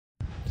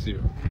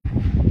Zero.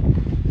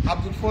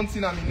 Abdul Fontin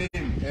is my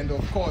name, and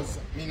of course,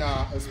 I'm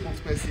a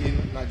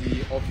spokesperson at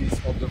the office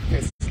of the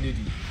First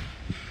Lady.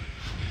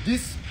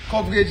 This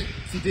coverage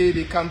today,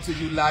 they come to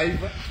you live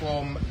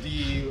from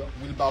the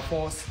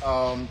Wilberforce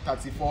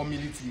 34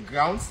 military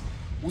grounds.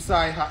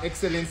 Usai Her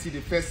Excellency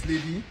the First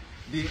Lady,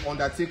 they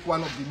undertake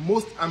one of the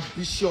most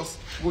ambitious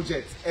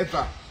projects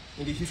ever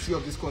in the history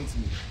of this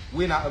country.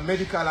 We're in a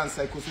medical and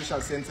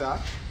psychosocial center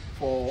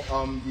for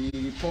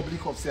the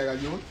public of Sierra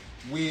Leone.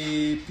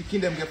 We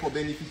picking them get for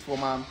benefit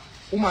from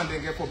woman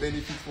then get for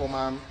benefit from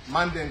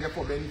man then get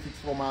for benefit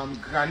from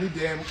granny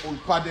them, old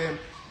pa them,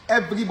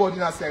 everybody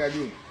in Sierra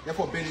Leone get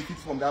for benefit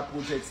from that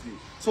project today.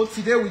 So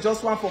today we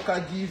just want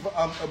to give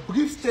a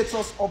brief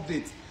status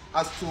update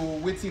as to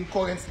waiting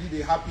currently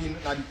they happen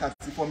at the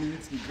 34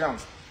 military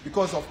grounds.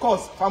 Because of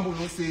course, Fambu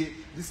don't say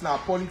this is now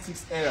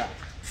politics era.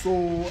 So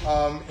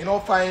you know,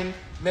 fine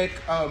make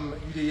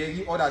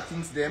the other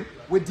things them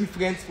we're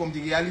different from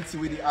the reality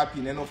where they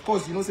happen. And of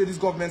course, you know say this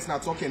government's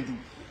not talking do.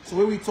 So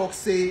when we talk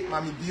say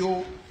Mami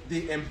Bio,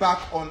 they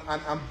embark on an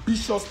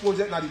ambitious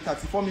project at the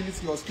 34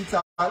 military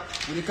hospital.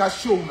 We can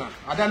show now.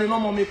 I don't know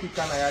more make we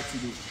can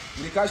today.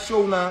 We can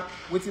show now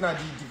waiting at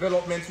the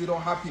developments we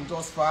don't happen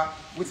thus far,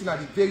 waiting at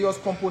the various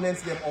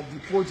components them of the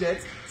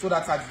project, so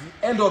that at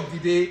the end of the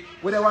day,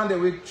 whether one they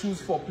will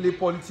choose for play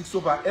politics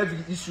over every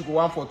issue go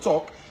on for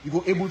talk, you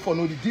go able to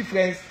know the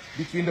difference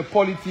between the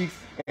politics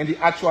and the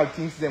actual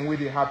things them where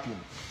they happen.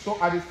 So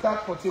at the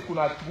start for taking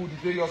us through the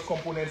various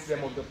components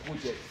them of the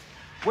project.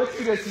 What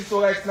you see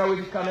so right now with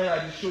the camera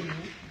I will show you,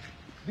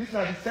 this is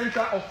the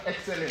center of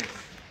excellence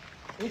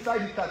inside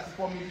the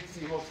 34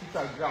 military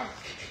hospital ground.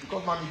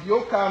 Because man, if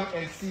you come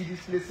and see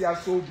this place here,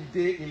 so the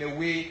day in a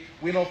way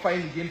we're not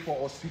finding again for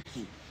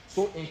hospital.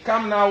 So in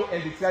come now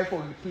and they try to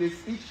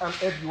replace each and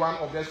every one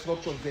of their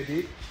structures they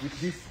did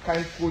with this kind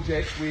of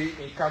project where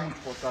in come with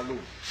for salon.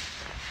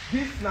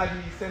 This is now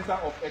the center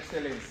of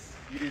excellence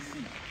you will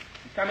see.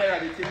 The camera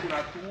they take on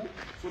a tool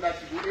so that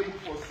you will be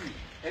able to see.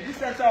 And this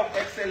center of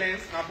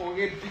excellence now for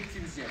rape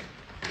victims here.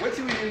 What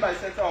do we mean by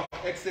center of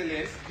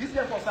excellence? This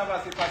therefore serve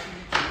as a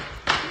facility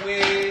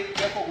where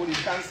therefore go to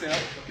cancel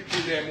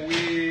people them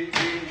we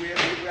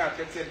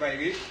affected by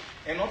rape,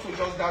 and not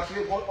just that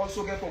way, but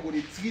also therefore go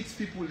to treat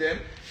people them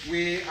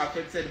we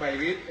affected by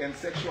rape and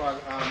sexual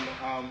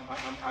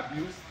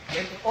abuse,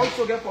 and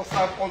also therefore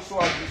serve also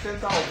as the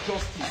center of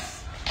justice.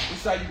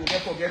 Inside you go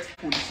get forget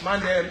policeman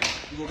them,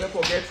 you go get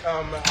forget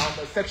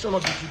a section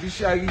of the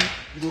judiciary,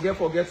 you go get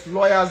forget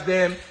lawyers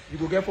them, you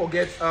go get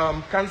forget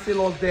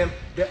councillors them.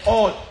 They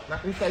all now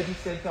inside this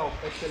center of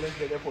excellence.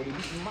 They therefore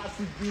this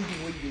massive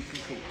building where you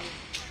see so.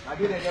 Now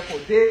they therefore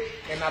they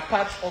and a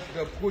part of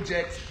the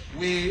project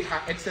where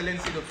Her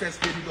Excellency the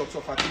First Lady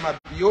Dr. Fatima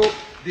Bio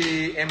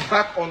they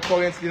embark on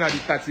currently at the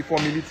 34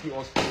 military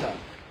hospital.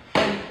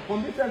 And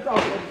from this center of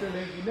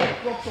excellence, the next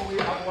structure we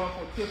have one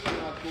for taking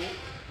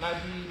now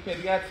the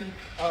pediatric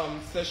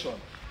session,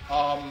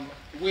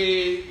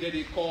 where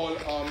they call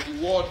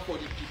the ward for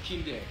the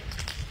Pikin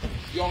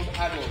young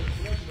adults.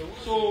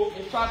 So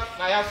in fact,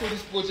 I saw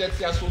this project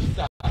here so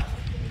start.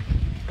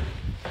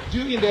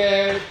 During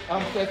the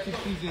festive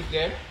seasons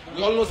then,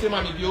 we all know say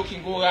Mami Bio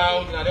can go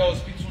around in other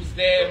hospitals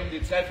them, they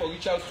try for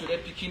reach out to them,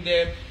 picking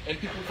them, and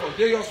people from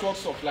various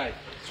walks of life.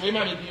 So when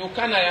Mami Bio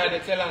can they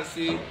tell and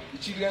say the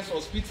children's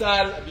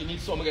hospital we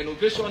need some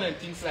renovation and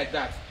things like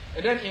that.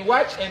 And then in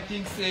watch and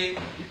things say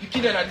the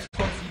beginning of this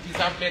country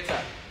deserve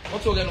better.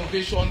 Not a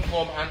renovation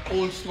from an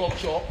old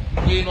structure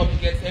where not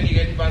get any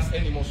relevance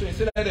anymore. So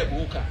instead they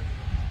broke.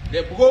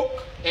 They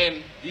broke,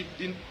 and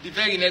the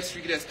very next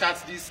week they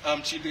start this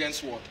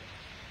children's ward.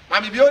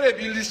 Mami Bio they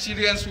build this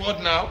children's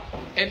ward now,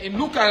 and in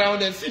look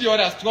around and see the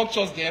other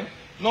structures them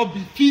not be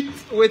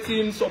fit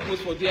waiting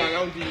supposed for day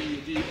around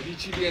the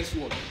children's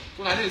ward.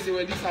 So now they say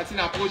well this certain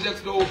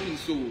projects don't open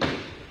so.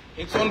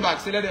 In turn back,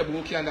 say let them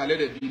broke and let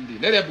them build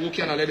it. Let them broke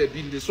and let them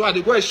build it. So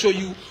I go and show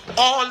you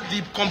all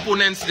the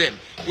components them.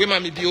 Where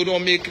Mami Bio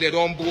don't make, they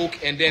don't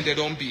broke, and then they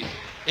don't build.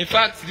 In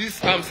fact, this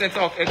center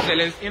of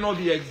excellence in not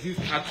be exist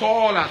at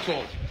all.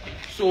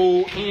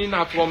 So in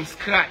from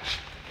scratch.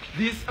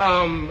 This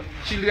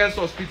children's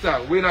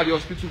hospital, we're not the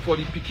hospital for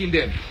the picking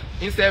them.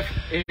 Instead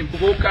in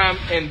broken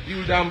and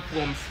build them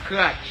from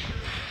scratch.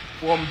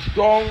 From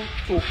down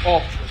to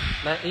up.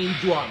 Now in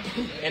Juan.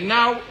 And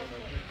now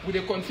we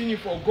will continue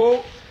for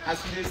go. As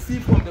you see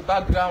from the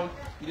background,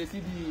 you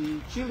see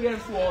the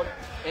children's ward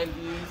and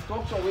the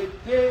structure where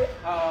they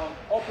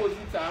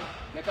opposite them.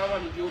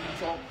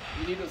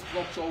 You need a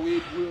structure where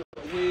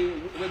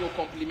will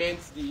complement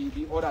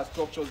the other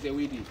structures they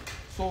will do.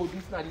 So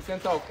this is now the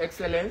center of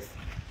excellence,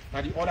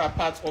 now the other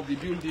parts of the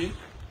building,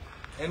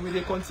 and we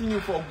will continue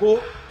for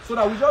go so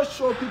that we just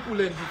show people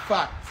the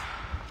fact.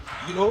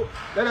 You know,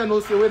 let them know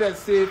say where they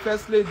say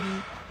First Lady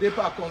they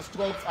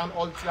construct an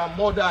ultra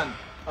modern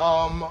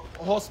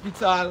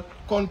hospital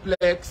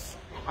complex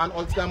an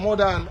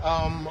ultra-modern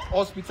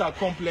hospital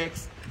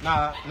complex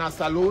na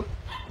Salone.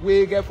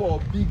 We get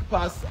for a big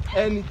pass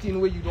anything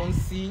where you don't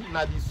see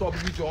na the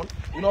sub-region.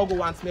 We not go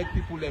want to make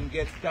people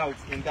get doubt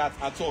in that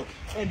at all.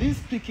 And this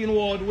speaking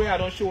word where I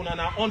don't show na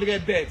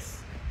 100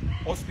 beds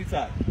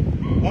hospital.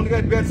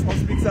 100 beds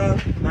hospital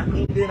na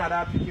Indian na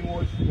that picking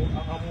word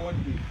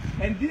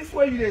and this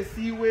way you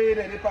see where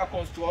the paper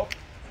construct.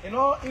 You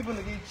know, even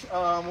reach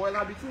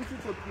well between 2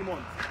 to 3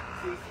 months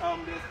since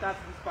they start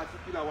this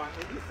particular one.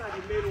 And this is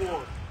the main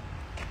word.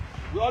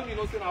 We all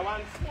know saying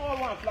one small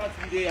one flat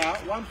there,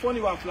 one funny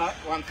one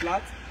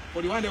flat,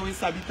 for the one that we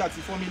sabi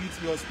 34 minutes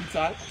in the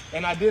hospital,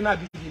 and I did not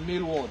be the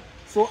main ward.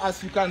 So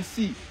as you can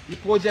see, the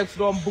projects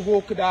don't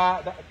broke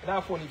that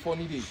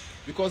funny day.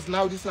 Because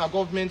now this is a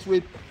government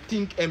we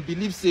think and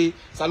believe say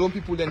Salone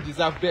people then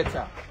deserve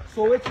better.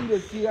 So what you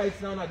see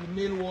right now at the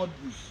main ward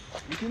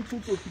within 2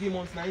 to 3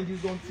 months now in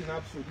this don't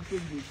up, so this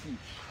is what you see.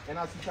 And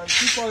as you can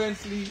see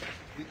currently,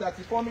 the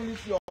 34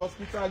 minutes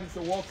hospital is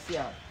a works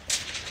yard.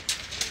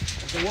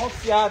 The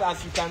works yard,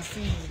 as you can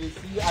see, you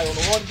see iron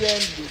rod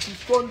them, you see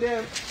stone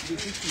them, you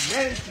see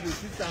cement, you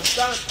see sand.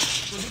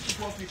 So this is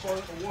what we call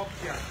a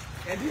works yard.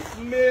 And this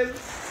male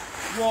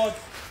ward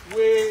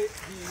where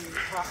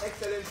Her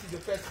Excellency the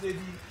First Lady,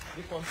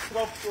 the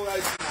constructor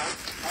right now,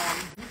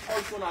 this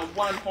also a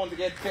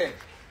 100 bed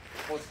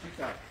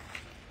hospital.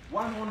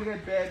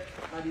 100 bed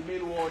and the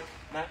main ward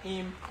na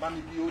him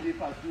Mami Biode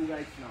pass do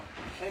right now.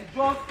 And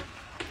just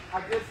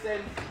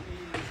adjacent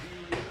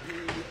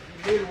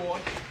the main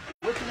ward,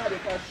 what they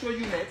can show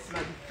you next now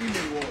the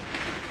female ward.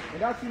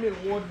 And that female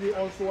ward they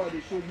also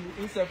they show you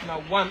instead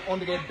now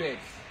 100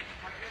 beds.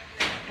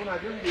 So now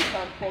they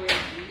can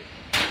currently.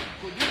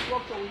 So this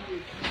structure we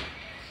see,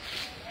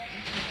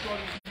 this is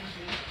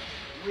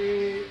we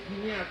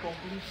near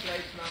complete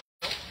right now.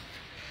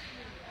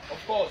 Of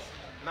course,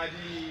 now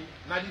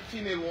the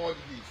female ward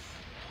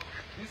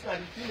this is the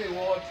female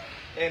ward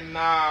and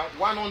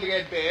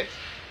 100 bed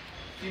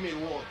female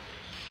ward.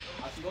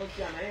 As you don't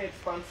see an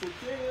expand so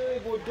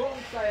go down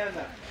side,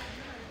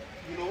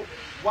 you know,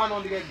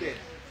 100 bed.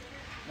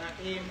 Now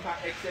him Her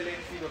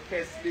Excellency the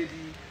First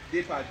Lady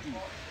they do.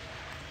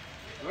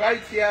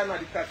 Right here now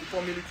the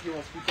 34 military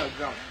hospital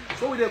ground.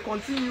 So we will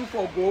continue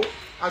for go.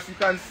 As you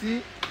can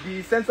see,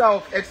 the center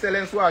of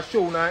excellence we are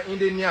shown now in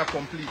the near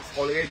complete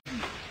already.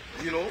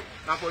 You know,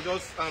 now for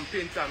just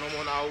paint and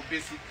normal now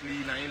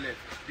basically now in left.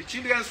 The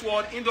children's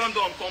ward in done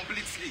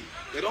completely.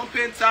 They don't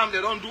paint them,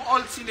 they don't do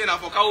all things they have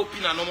for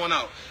open and normal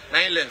now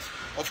in left.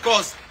 Of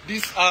course,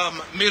 this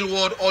male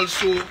ward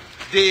also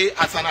they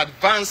at an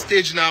advanced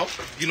stage now.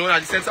 You know,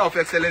 at the center of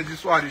excellence,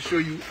 this one I show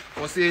you.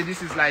 Or say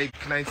this is like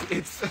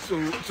 98, so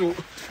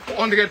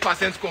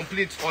 100%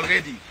 complete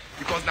already.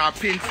 Because now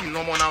painting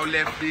normal now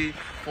left there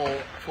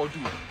for do.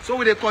 So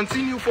we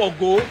continue for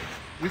go.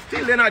 We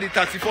still learn at the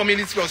 34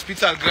 minutes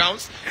hospital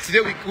grounds.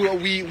 Today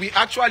we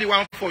actually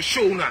want for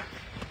show now.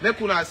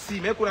 Make una see,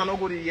 make una not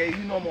go to hear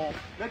you no more.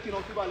 Make you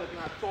not people let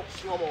una talk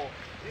no more.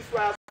 This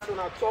way I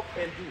want to talk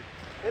and do.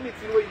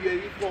 Anything where you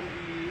hear from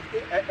the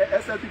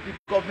SLPP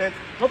government,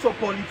 not for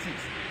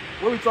politics.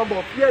 When we talk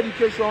about free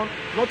education,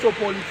 not for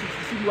politics,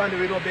 you see the one that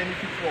we don't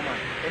benefit from.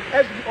 And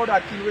every other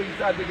thing where you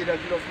start to get a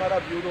bit of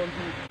matter you don't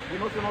do. We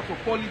not say not for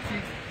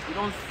politics, we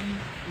don't see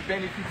the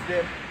benefits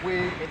them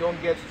where they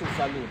don't get to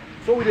Salone.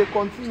 So we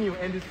continue,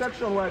 and the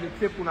section where they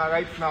take on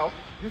right now,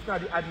 this is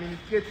the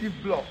administrative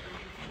block.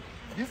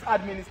 This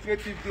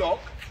administrative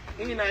block,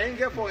 in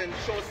a for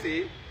ensure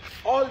say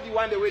all the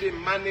one the way they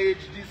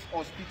manage this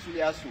hospital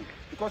here so.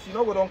 Because you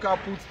know we don't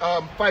put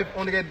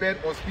 500 bed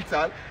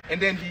hospital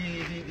and then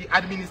the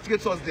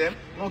administrators them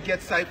not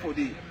get side for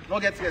the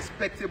not get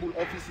respectable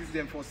offices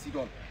them for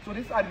Sidon. So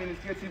this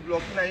administrative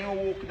block now you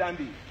walk down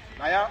there.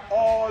 Now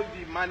all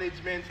the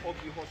management of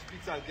the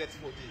hospital gets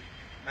for day.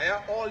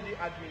 Now all the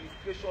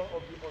administration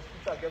of the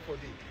hospital get for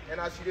day. And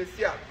as you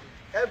see,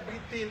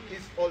 everything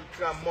is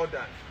ultra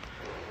modern.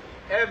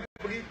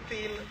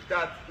 Everything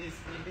that is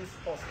in this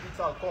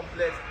hospital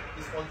complex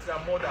is ultra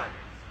modern.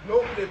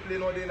 No play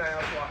no day now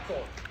at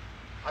all.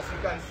 As you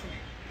can see,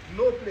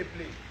 no play.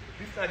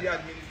 This is the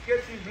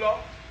administrative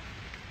block.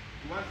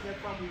 You want to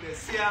from with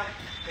the here,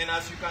 and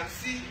as you can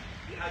see,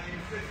 the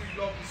administrative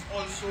block is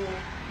also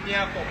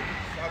near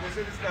complete. So I would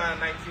say this is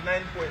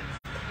 99.9%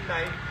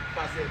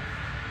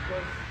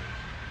 because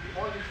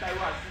all this time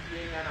we are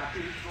seeing and I pay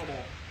it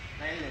more.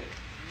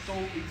 So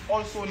it's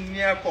also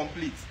near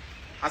complete.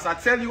 As I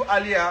tell you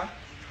earlier,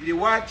 you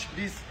watch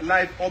this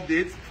live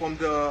update from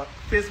the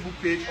Facebook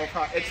page of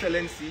Her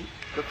Excellency,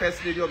 the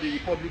First Lady of the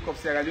Republic of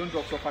Sierra Leone,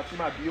 Dr.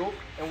 Fatima Bio,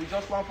 and we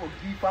just want to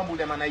give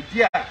them an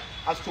idea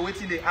as to what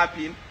they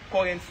happen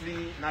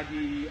currently at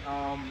the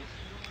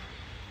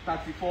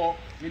 34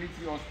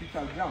 military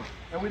hospital ground.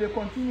 And we will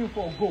continue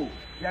for go.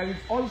 There is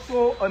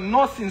also a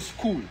nursing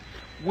school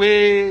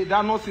where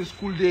that nursing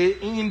school they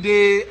in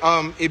the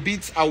a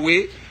bit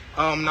away.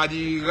 Now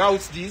the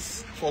routes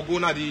this for go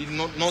na the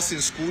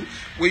nursing school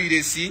where you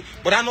they see,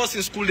 but that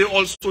nursing school they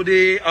also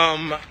they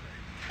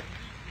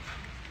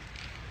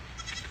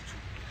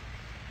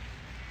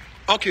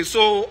okay.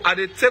 So at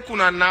the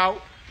Tekuna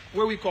now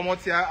where we come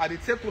out here, they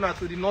take una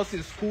to the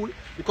nursing school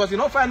because you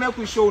don't find out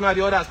we show una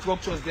the other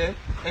structures there,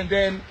 and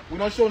then we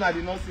not show una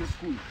the nursing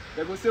school.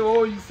 They go say,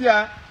 oh, you see,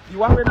 the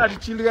one where the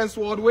children's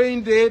ward, where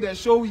in there, they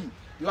show we.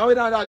 The one where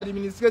the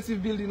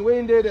administrative building, where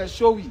in there, they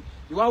show we.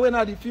 The one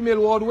where the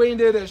female ward, where in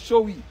there, they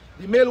show we.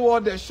 The male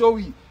ward, they show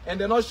we. And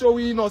they not show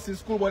we nursing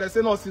school, but they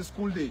say nursing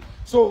school day.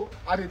 So,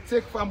 I they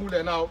take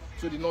family now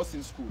to the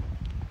nursing school.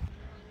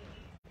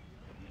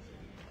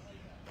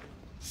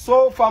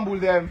 So, family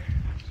them,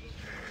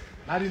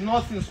 now the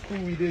nursing school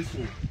we did so.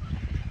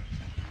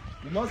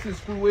 The nursing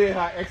school where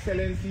Her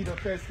Excellency, the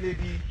First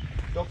Lady,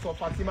 Dr.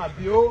 Fatima,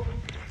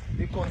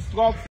 they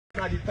construct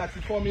at the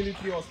 34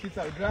 military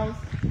hospital grounds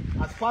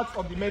as part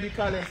of the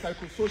medical and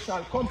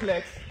psychosocial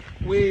complex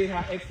where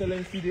Her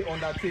Excellency they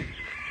undertake.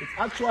 It's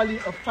actually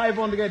a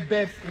 500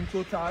 beds in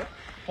total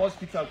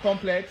hospital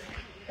complex,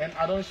 and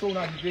I don't show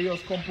now the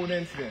various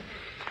components there.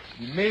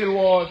 The male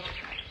ward,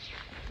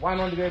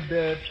 100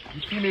 bed,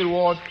 the female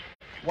ward,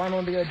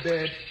 100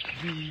 bed,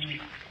 the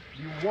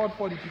ward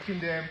for the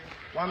picking them,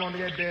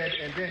 100 bed,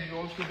 and then you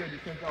also get the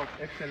center of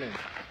excellence.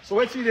 So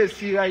what you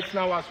see right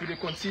now as we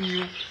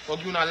continue for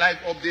doing a live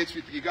update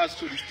with regards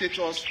to the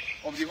status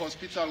of the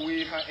hospital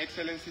where Her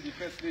Excellency the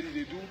First Lady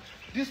they do.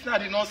 This is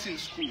not the nursing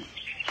school.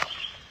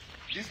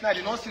 This is not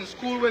the nursing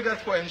school. We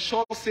get for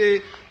ensure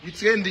say we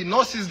train the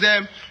nurses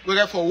them. We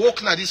get for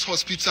work at this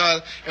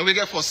hospital, and we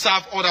get for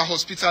serve other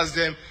hospitals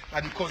them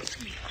at the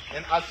country.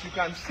 And as you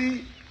can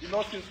see, the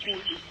nursing school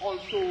is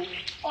also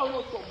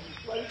almost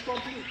complete. Well, it's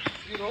complete,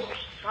 you know.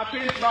 Now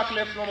paint back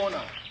left no more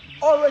now.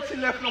 Already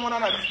left no more now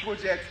this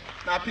project.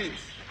 Now paint,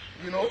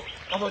 you know.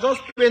 And for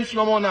just paint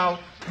no more now,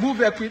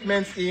 move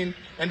equipment in,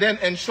 and then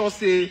ensure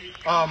say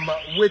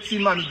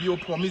waiting Mami Dio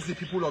promised the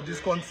people of this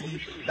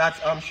country that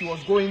she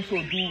was going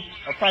to do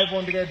a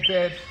 500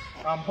 bed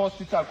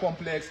hospital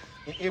complex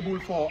and able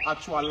for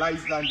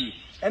actualize that day.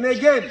 And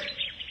again,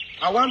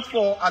 I want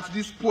for at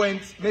this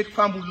point make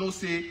family know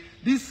say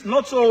this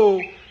not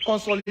so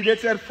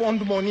consolidated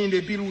fund money in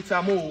the bill with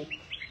Amo,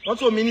 not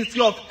so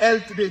Ministry of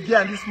Health they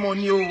get this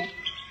money, oh,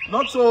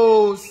 not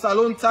so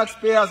salon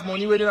taxpayers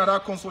money where they are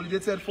that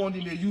consolidated fund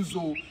in the use.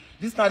 Oh,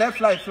 this now they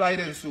fly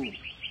then so.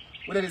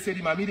 Whether they say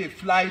the mommy they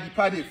fly, the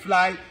pa they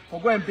fly, for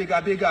go and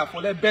bigger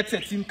for let better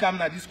team come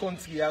na this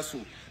country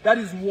also. That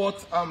is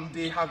what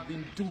they have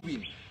been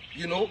doing,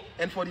 you know.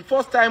 And for the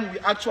first time we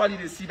actually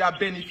they see that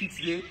benefits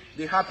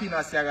they happen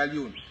in Sierra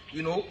Leone.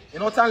 You know,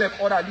 in all time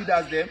like other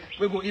leaders them,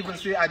 we go even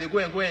say they go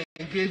and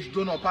engage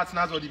donor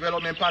partners or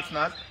development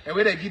partners, and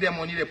when they give them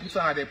money, they put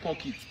it in their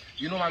pocket.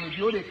 You know, Mami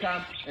Dio they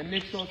come and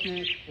make sure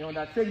say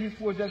take this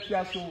project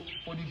here so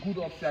for the good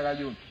of Sierra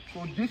Leone.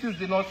 So this is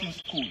the nursing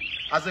school.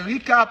 As a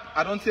recap,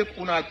 I don't take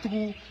una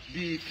through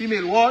the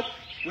female ward,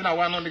 when I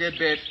 100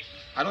 bed.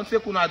 I don't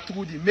take una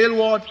through the male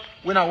ward,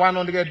 when I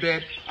 100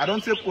 bed. I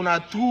don't take una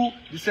through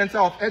the center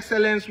of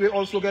excellence, we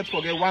also get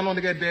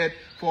 100 bed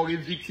for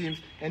rape victims.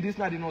 And this is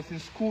not the nursing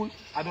school.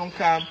 I don't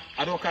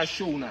can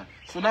show una.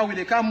 So now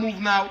we can move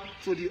now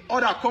to the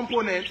other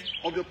components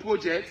of the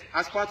project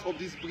as part of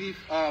this brief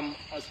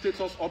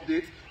status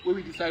update where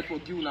we decide for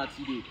Guna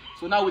today.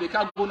 So now we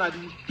can go to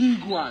the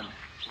big one.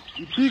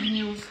 The big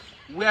news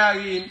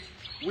wherein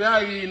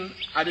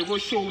I go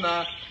show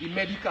now the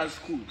medical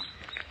school.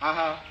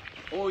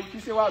 Oh, if you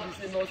say what we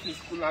say nursing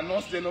school and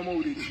nurse the normal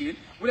with the train,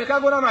 we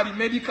can go down at the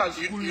medical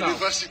school now.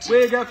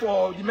 We get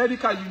for the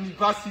medical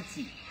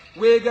university.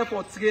 We get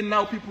for train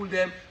now people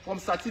them from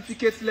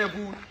certificate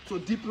level to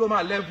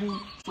diploma level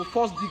to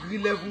first degree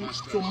level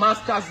to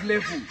master's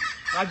level.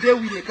 Now there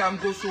we can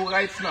go so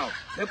right now.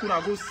 They could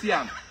go see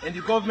them. And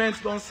the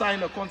government don't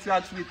sign a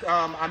contract with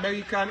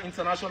American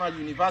International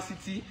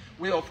University,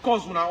 where of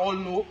course we all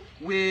know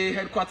we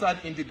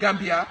headquartered in the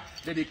Gambia.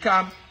 That they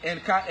come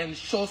and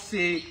show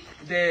say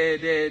they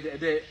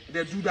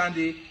do that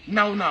they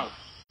now.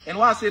 And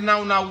what I say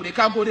now, they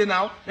can't go there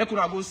now, they could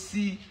go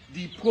see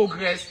the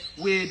progress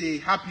where they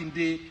happen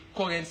there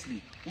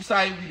currently. We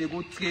say we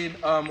go train,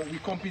 we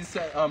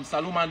compensate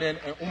Salomon and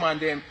Oman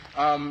them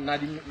na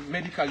the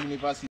medical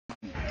university.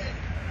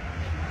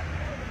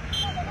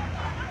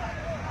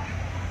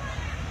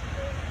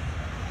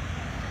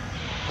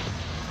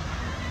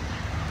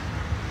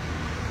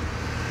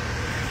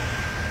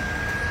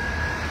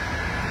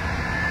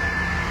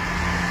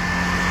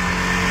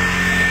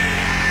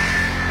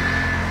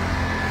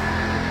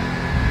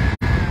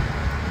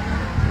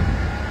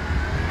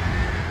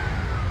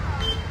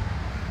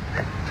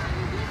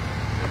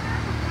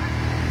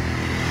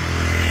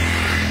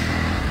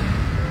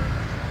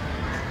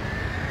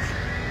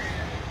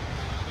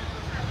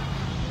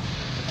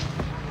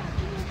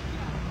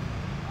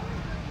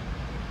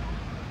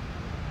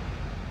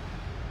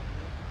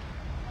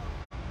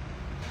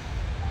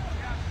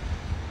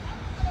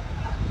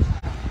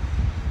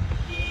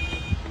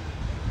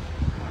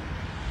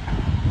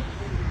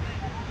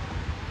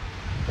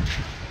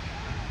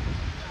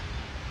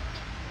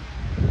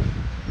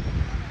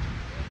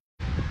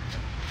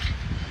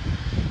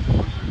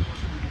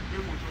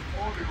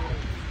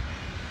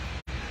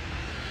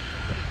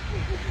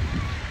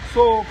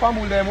 So,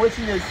 family, them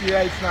waiting to see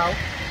right now.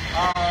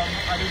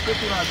 and they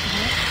take on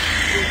through.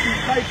 So this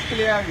site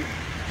clearing.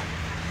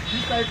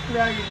 This site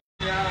clearing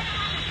here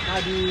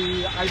are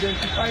the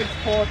identified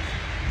spot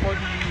for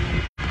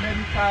the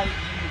medical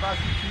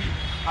university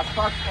as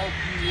part of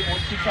the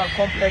hospital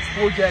complex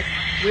project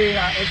where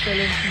Her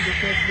Excellency the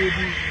First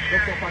Lady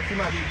Dr.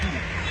 Fatima will do.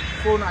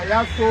 So now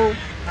also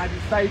at the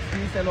site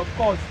is, and of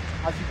course,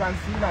 as you can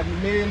see now the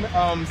main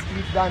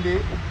street down there,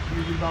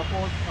 the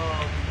Riverport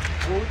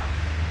road,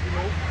 you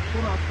know.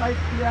 So now site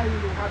clearing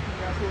will happen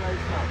here so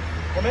right now.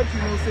 But let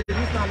you know, say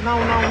this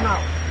now.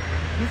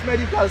 This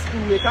medical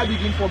school we can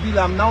begin for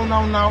Bilam now,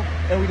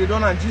 and we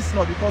don't and gist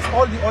now because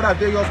all the other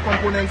various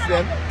components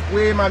then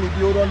where Mami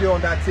Bio only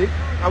undertake,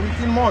 and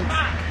within months,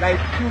 like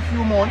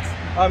few months,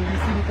 you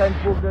see the kind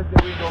of progress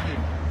they will do.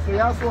 So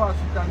yeah, so as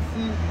you can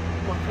see,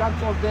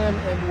 contractors them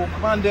and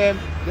workman them,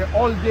 they're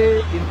all day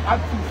in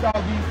active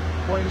service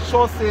for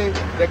ensure say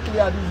they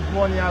clear this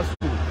money as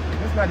school.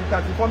 This is the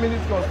 34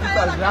 minutes to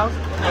hospital grounds,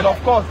 and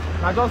of course,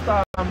 not just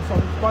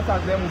some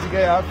quarters them will be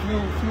there, few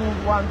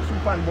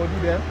 1-2 fan body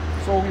them.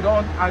 So we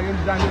don't arrange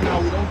that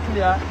now, we don't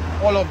clear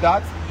all of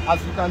that.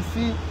 As you can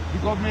see, the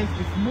government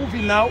is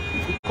moving now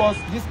because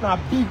this is a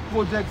big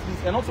project,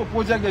 and also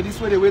project that this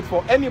way they wait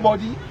for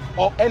anybody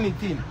or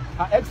anything.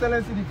 Her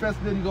Excellency the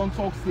First Lady don't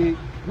talk say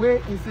where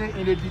he say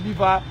in they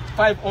deliver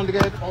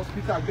 500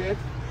 hospital beds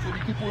to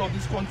the people of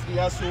this country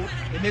also,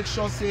 they make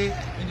sure say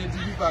in they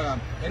deliver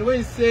them. And when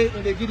he say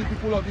in they give the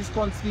people of this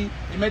country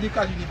a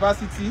medical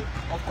university,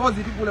 of course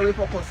the people away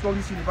for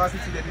Constellis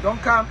University, they don't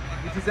come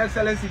with His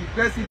Excellency the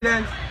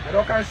President, they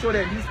don't can show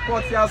them this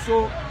spot here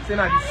so say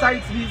now the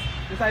site list,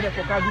 decide they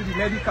can do the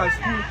medical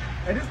school.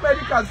 And this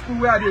medical school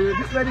where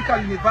this medical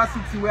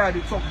university where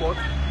they talk about,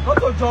 not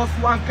just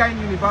one kind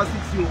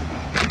university,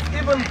 it's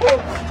even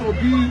hopes to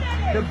be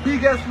the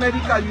biggest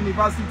medical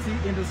university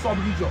in the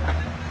sub-region.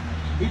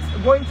 It's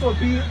going to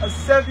be a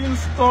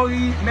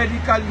 7-story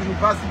medical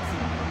university.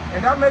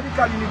 And that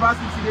medical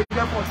university, they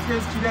therefore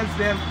train students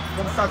them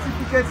from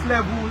certificate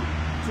level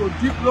to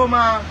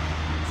diploma,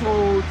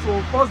 to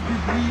first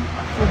degree,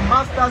 to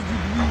master's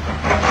degree,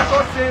 and so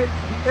say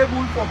be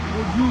able to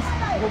produce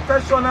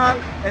professional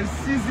and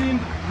seasoned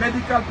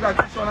medical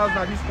practitioners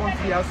in this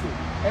country also.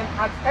 And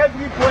at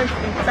every point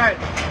in time,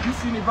 this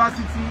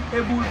university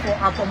able to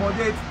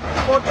accommodate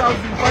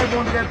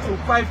 4,500 to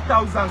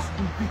 5,000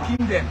 to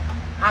begin them.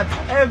 At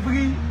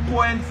every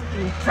point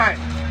in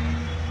time,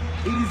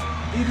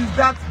 it is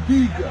that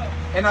big,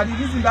 and the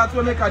reason that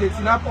we make they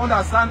tinap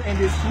understand and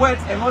they sweat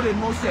and not they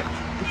know set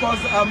because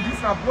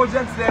these are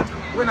projects that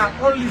when are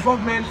only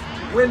government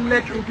when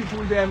electing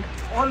people them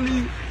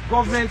only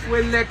government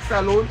when elect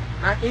alone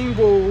and in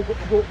go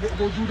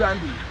do that.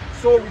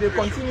 So they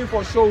continue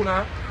for show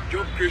now.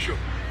 Job creation.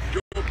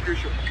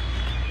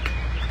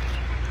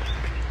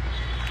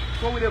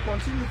 So we they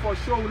continue for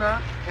show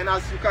now, and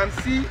as you can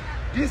see,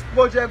 this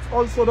project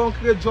also don't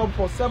create job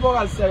for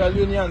several Sierra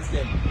Leoneans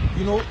then,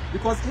 you know,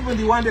 because even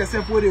the one they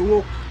say where they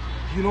work,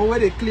 you know, where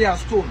they clear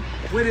stone,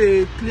 where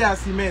they clear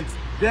cement,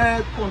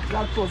 their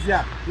contractors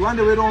here, the one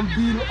they don't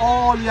build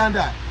all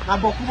yonder. Now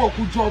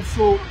boku jobs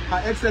so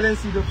Her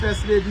Excellency the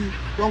First Lady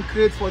don't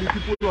create for the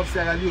people of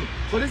Sierra Leone.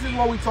 So this is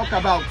what we talk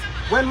about.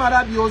 When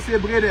Mother Bio say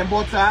bread and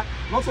butter,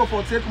 not so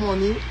for take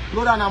money,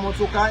 load an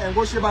amotoka and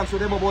go shave and so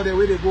them about the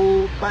way they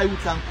go buy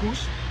with and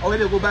kush or where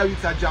they go buy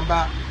with a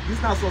jamba. This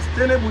is now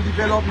sustainable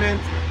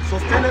development,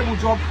 sustainable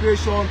job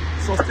creation,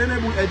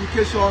 sustainable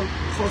education,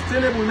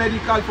 sustainable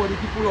medical for the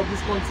people of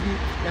this country,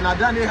 and I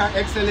done Her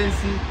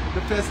Excellency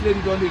the First Lady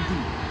don't they do.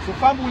 So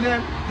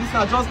Fambulen, these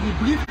are just the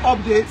brief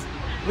updates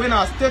when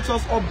our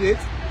status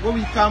updates when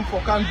we come for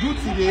can do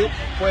today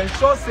for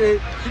ensure say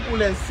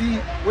people and see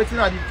waiting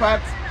at the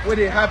facts where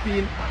they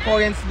happen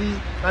currently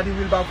at the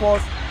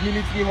Wilberforce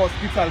Military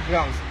Hospital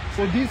grounds.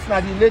 So this is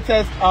the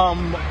latest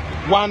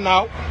one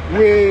now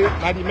where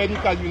at the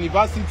medical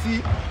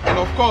university, and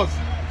of course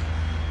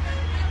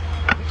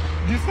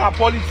this is our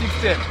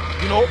politics then.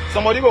 You know,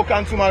 somebody go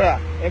come tomorrow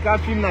and can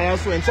film now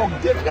also and talk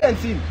different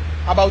thing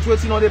about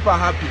what's in order to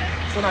happen.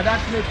 So now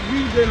that's make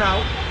we day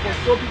now for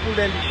show people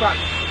then the fact.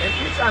 And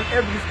each and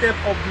every step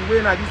of the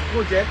way now this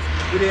project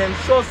we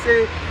ensure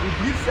say we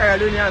brief Sierra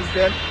Leoneans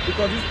them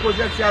because this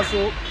project here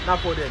so now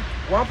for them.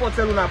 One for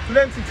tell una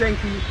plenty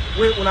thank you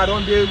where una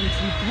don't day which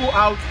we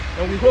throughout,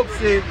 and we hope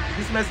say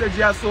this message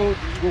here so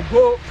will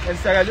go and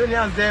Sierra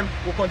Leoneans them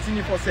will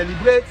continue for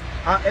celebrate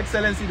Her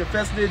Excellency the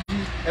First Lady,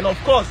 and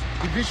of course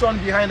the vision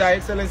behind Her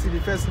Excellency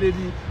the First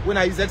Lady when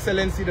His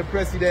Excellency the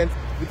President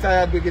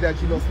retired Brigadier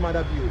Julius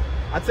Mother Bio.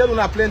 I tell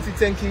una plenty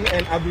thank you,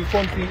 and I'll be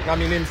country na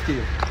my name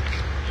scale.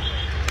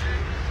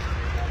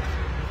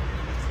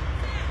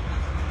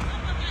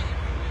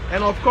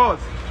 And of course,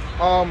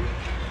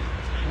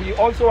 we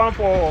also want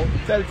to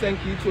tell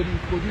thank you to the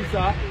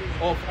producer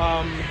of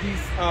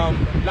this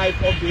live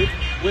update,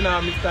 when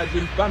Mr.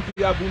 James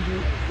Bampia Bundu,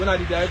 when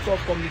the Director of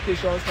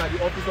Communications at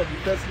the Office of the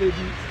First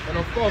Lady, and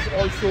of course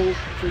also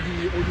to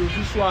the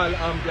Audiovisual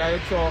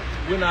Director,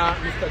 when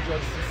Mr.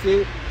 George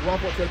Sise, one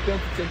for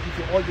thank you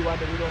to all the one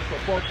that we don't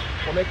support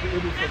for making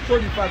able to show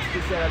the facts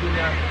to Sierra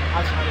Leone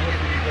as an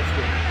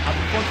University. I've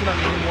been fortunate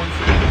in once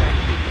again.